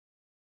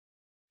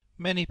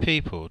Many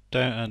people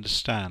don't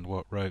understand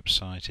what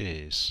Ropesight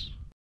is.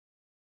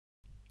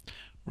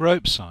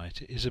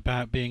 Ropesight is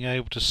about being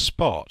able to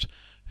spot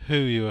who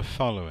you are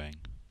following,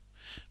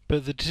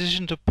 but the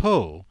decision to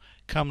pull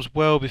comes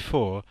well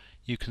before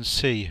you can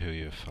see who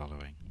you are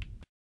following.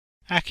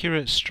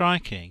 Accurate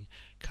striking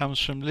comes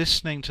from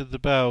listening to the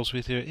bells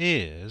with your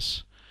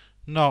ears,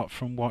 not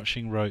from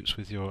watching ropes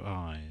with your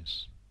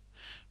eyes.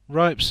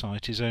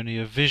 Ropesight is only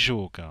a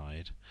visual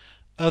guide.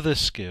 Other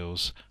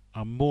skills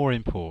are more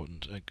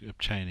important at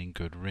obtaining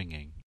good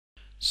ringing.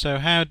 So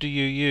how do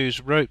you use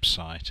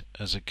Ropesight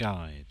as a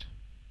guide?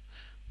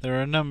 There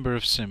are a number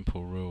of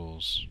simple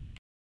rules.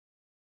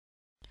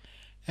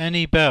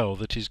 Any bell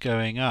that is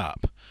going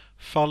up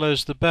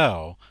follows the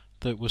bell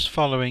that was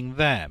following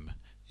them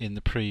in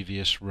the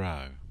previous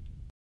row.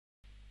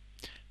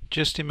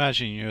 Just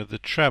imagine you're the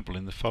treble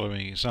in the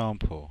following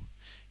example.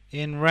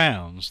 In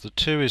rounds the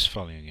 2 is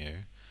following you,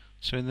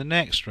 so in the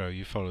next row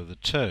you follow the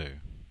 2.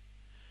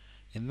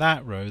 In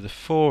that row the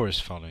 4 is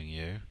following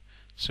you,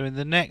 so in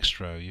the next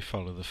row you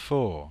follow the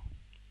 4.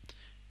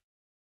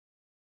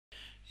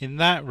 In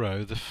that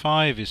row the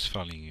 5 is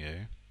following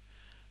you,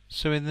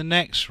 so in the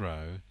next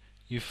row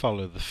you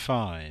follow the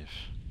 5.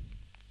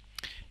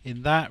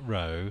 In that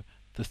row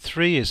the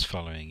 3 is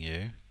following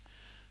you,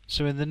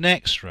 so in the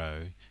next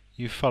row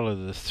you follow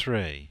the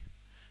 3,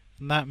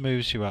 and that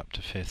moves you up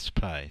to 5th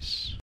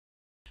place.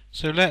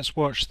 So let's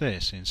watch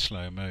this in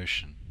slow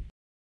motion.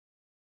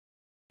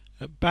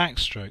 At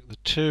backstroke the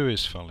 2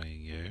 is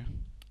following you,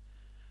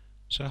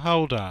 so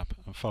hold up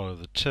and follow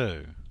the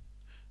 2,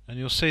 and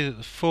you'll see that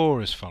the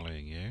 4 is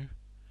following you,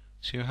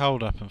 so you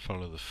hold up and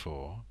follow the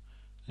 4,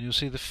 and you'll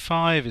see the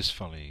 5 is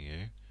following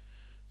you,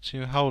 so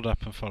you hold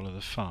up and follow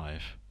the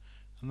 5,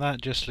 and that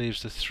just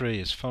leaves the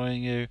 3 is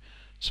following you,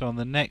 so on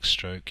the next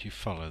stroke you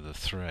follow the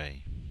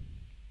 3.